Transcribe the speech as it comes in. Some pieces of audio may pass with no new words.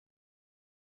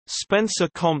Spencer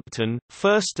Compton,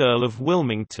 1st Earl of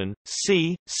Wilmington,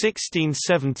 c.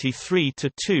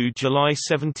 1673–2 July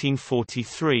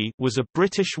 1743, was a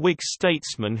British Whig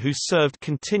statesman who served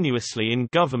continuously in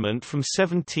government from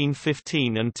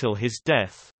 1715 until his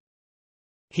death.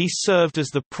 He served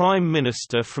as the Prime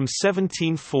Minister from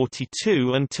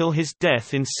 1742 until his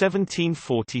death in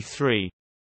 1743.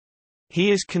 He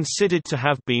is considered to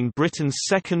have been Britain's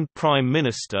second Prime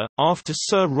Minister, after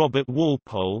Sir Robert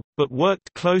Walpole, but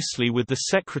worked closely with the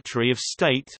Secretary of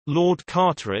State, Lord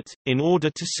Carteret, in order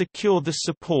to secure the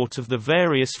support of the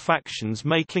various factions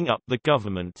making up the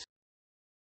government.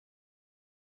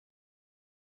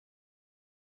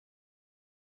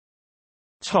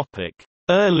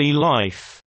 Early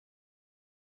life.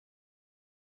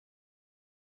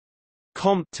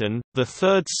 Compton, the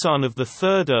third son of the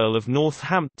third Earl of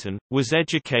Northampton, was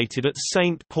educated at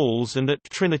St Paul's and at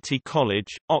Trinity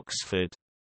College, Oxford.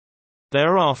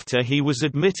 Thereafter he was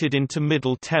admitted into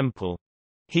Middle Temple.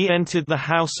 He entered the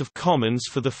House of Commons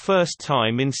for the first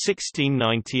time in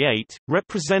 1698,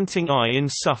 representing in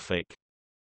Suffolk.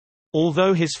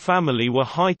 Although his family were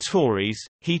High Tories,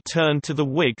 he turned to the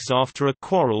Whigs after a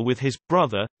quarrel with his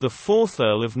brother, the fourth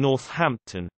Earl of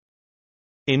Northampton.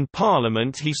 In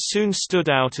Parliament he soon stood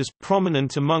out as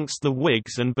prominent amongst the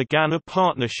Whigs and began a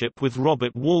partnership with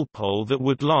Robert Walpole that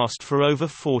would last for over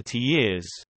 40 years.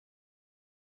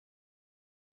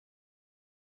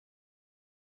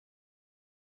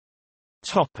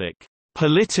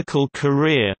 Political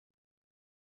career.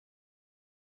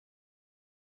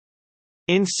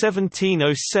 In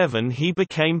 1707 he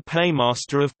became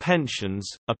Paymaster of Pensions,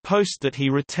 a post that he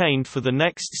retained for the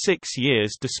next 6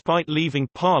 years despite leaving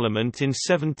Parliament in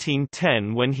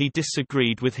 1710 when he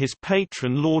disagreed with his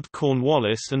patron Lord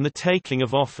Cornwallis and the taking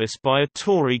of office by a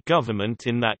Tory government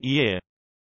in that year.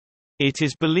 It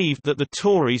is believed that the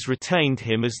Tories retained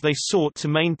him as they sought to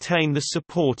maintain the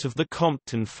support of the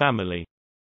Compton family.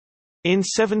 In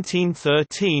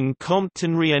 1713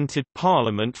 Compton re-entered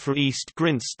Parliament for East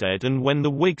Grinstead, and when the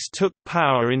Whigs took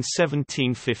power in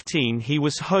 1715 he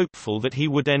was hopeful that he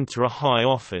would enter a high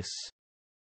office.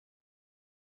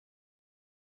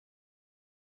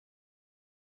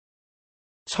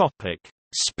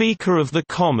 Speaker of the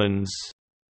Commons.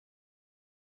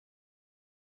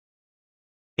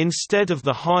 Instead of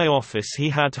the high office he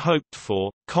had hoped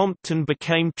for, Compton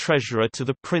became Treasurer to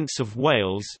the Prince of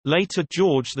Wales, later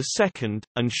George II,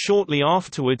 and shortly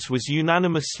afterwards was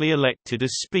unanimously elected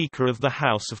as Speaker of the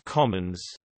House of Commons.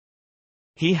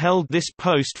 He held this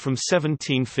post from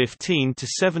 1715 to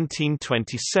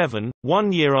 1727.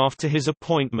 1 year after his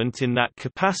appointment in that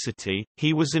capacity,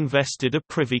 he was invested a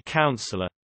Privy Councillor.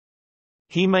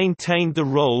 He maintained the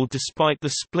role despite the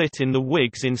split in the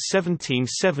Whigs in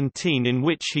 1717, in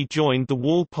which he joined the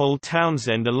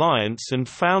Walpole-Townshend alliance and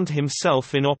found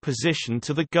himself in opposition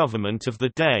to the government of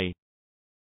the day.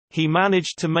 He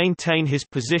managed to maintain his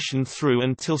position through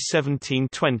until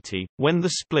 1720, when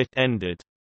the split ended.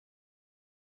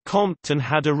 Compton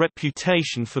had a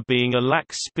reputation for being a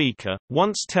lax speaker,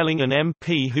 once telling an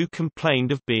MP who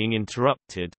complained of being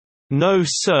interrupted, "No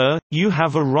sir, you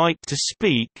have a right to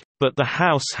speak, but the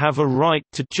House have a right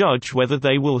to judge whether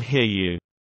they will hear you."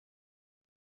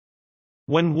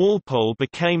 When Walpole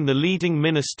became the leading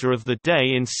minister of the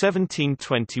day in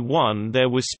 1721, there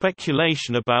was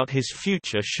speculation about his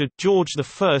future should George I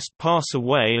pass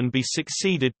away and be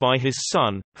succeeded by his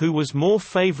son, who was more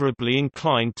favourably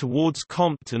inclined towards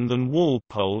Compton than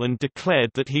Walpole and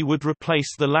declared that he would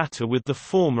replace the latter with the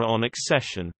former on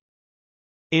accession.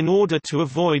 In order to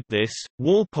avoid this,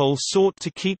 Walpole sought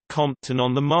to keep Compton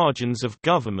on the margins of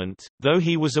government, though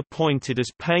he was appointed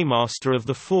as Paymaster of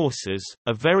the Forces,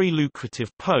 a very lucrative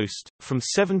post, from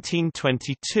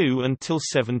 1722 until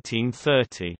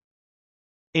 1730.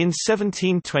 In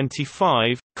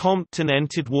 1725, Compton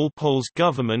entered Walpole's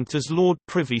government as Lord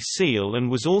Privy Seal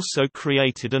and was also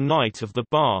created a Knight of the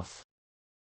Bath.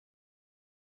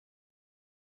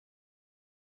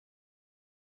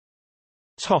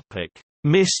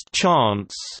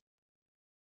 Mischance.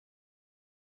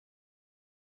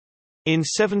 In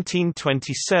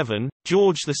 1727,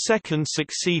 George II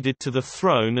succeeded to the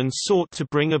throne and sought to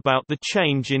bring about the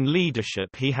change in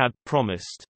leadership he had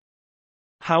promised.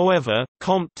 However,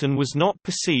 Compton was not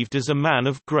perceived as a man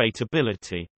of great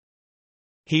ability.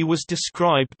 He was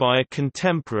described by a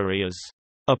contemporary as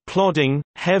a plodding,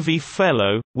 heavy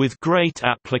fellow, with great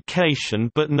application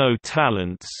but no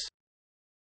talents.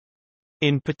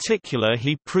 In particular,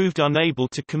 he proved unable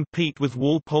to compete with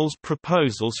Walpole's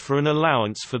proposals for an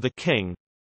allowance for the king.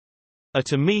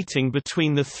 At a meeting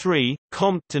between the three,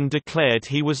 Compton declared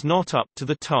he was not up to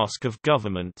the task of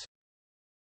government.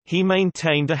 He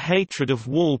maintained a hatred of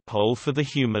Walpole for the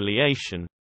humiliation.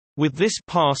 With this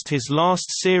past his last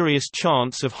serious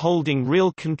chance of holding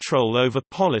real control over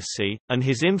policy, and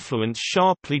his influence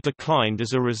sharply declined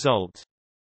as a result.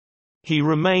 He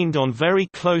remained on very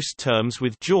close terms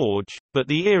with George, but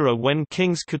the era when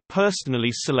kings could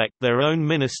personally select their own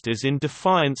ministers in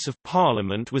defiance of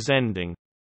Parliament was ending.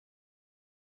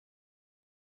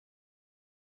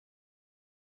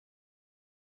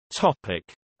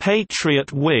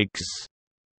 Patriot Whigs.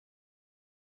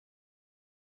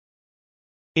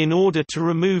 In order to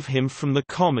remove him from the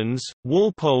Commons,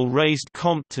 Walpole raised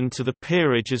Compton to the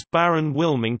peerage as Baron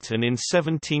Wilmington in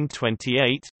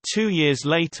 1728. 2 years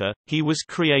later, he was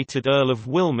created Earl of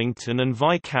Wilmington and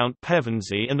Viscount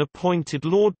Pevensey and appointed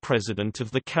Lord President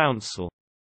of the Council.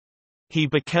 He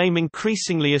became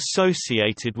increasingly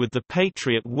associated with the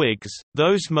Patriot Whigs,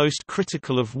 those most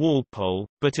critical of Walpole,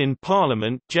 but in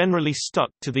Parliament generally stuck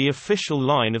to the official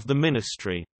line of the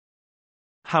ministry.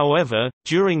 However,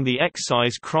 during the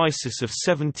excise crisis of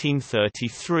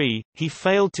 1733, he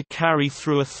failed to carry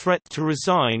through a threat to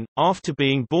resign, after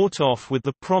being bought off with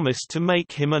the promise to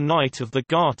make him a Knight of the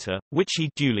Garter, which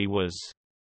he duly was.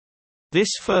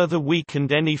 This further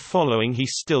weakened any following he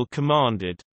still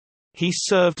commanded. He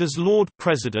served as Lord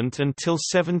President until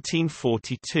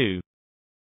 1742.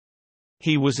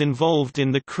 He was involved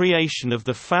in the creation of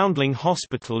the Foundling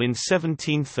Hospital in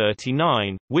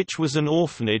 1739, which was an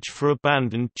orphanage for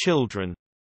abandoned children.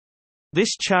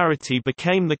 This charity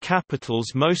became the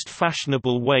capital's most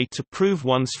fashionable way to prove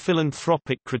one's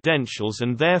philanthropic credentials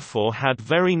and therefore had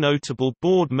very notable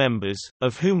board members,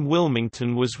 of whom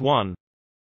Wilmington was one.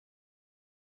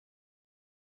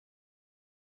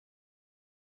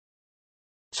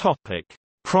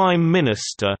 Prime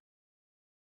Minister.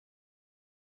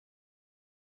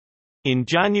 In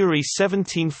January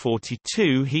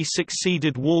 1742 he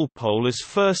succeeded Walpole as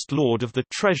First Lord of the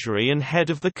Treasury and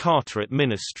head of the Carteret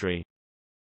Ministry.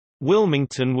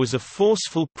 Wilmington was a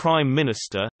forceful prime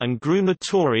minister, and grew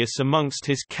notorious amongst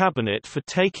his cabinet for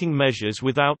taking measures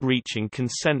without reaching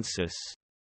consensus.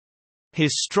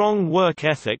 His strong work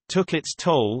ethic took its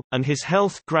toll, and his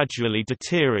health gradually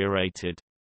deteriorated.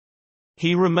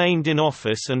 He remained in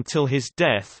office until his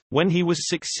death, when he was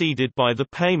succeeded by the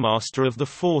Paymaster of the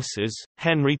Forces,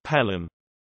 Henry Pelham.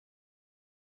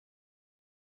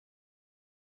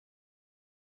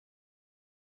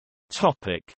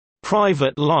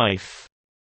 Private life.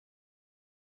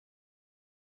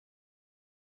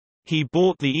 He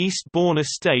bought the Eastbourne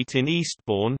estate in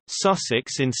Eastbourne,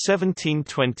 Sussex in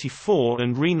 1724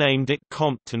 and renamed it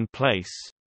Compton Place.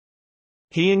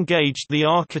 He engaged the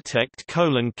architect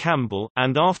Colin Campbell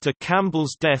and after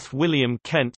Campbell's death William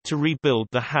Kent to rebuild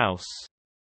the house.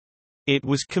 It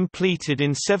was completed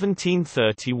in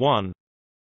 1731.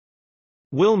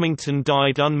 Wilmington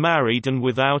died unmarried and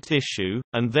without issue,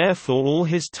 and therefore all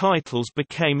his titles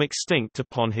became extinct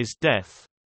upon his death.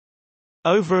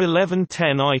 Over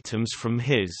 1110 items from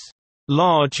his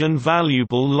large and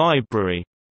valuable library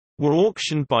were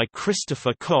auctioned by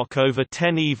Christopher Cock over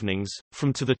 10 evenings,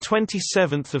 from to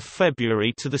 27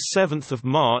 February to 7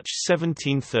 March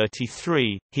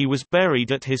 1733. He was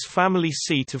buried at his family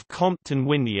seat of Compton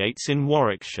Winyates in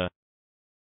Warwickshire.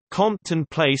 Compton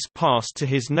Place passed to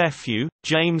his nephew,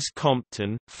 James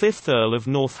Compton, 5th Earl of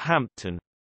Northampton.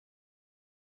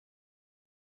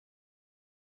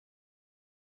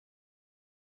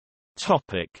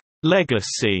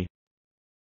 Legacy.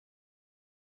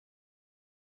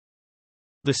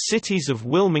 The cities of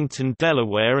Wilmington,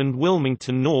 Delaware and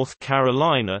Wilmington, North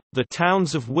Carolina, the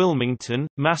towns of Wilmington,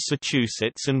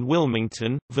 Massachusetts and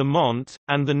Wilmington, Vermont,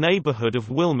 and the neighborhood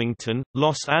of Wilmington,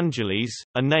 Los Angeles,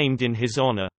 are named in his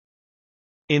honor.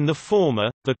 In the former,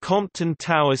 the Compton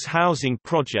Towers housing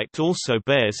project also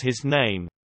bears his name.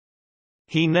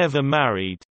 He never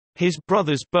married. His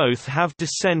brothers both have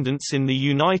descendants in the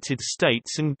United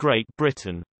States and Great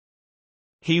Britain.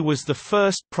 He was the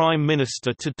first prime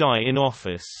minister to die in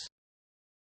office.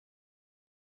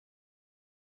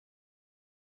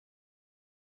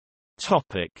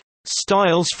 Topic: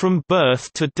 Styles from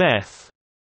birth to death.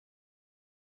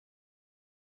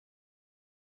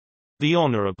 The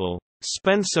Honorable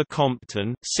Spencer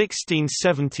Compton,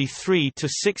 1673 to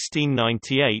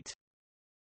 1698.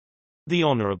 The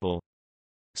Honorable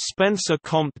Spencer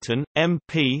Compton,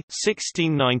 MP,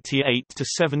 1698 to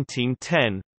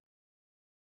 1710.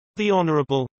 The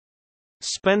Honorable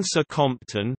Spencer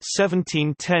Compton,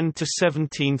 1710 to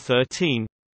 1713.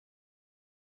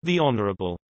 The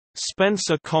Honorable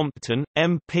Spencer Compton,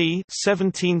 MP,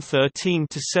 1713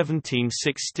 to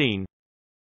 1716.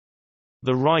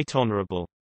 The Right Honorable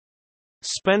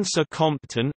Spencer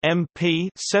Compton, MP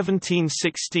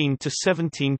 1716 to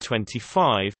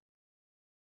 1725.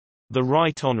 The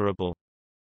Right Honourable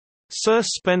Sir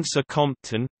Spencer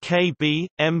Compton, KB,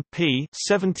 MP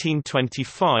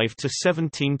 1725 to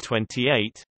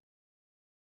 1728.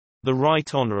 The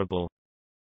Right Honourable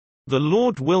the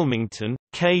Lord Wilmington,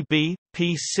 KB,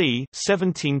 PC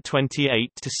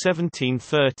 1728 to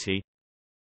 1730.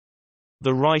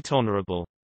 The Right Honourable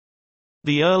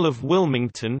the Earl of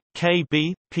Wilmington,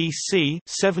 KB, PC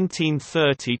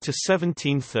 1730 to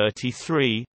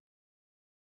 1733.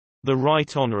 The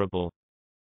Right Honourable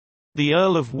the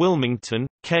Earl of Wilmington,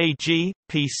 KG,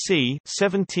 PC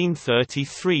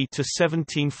 1733 to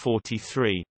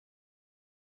 1743.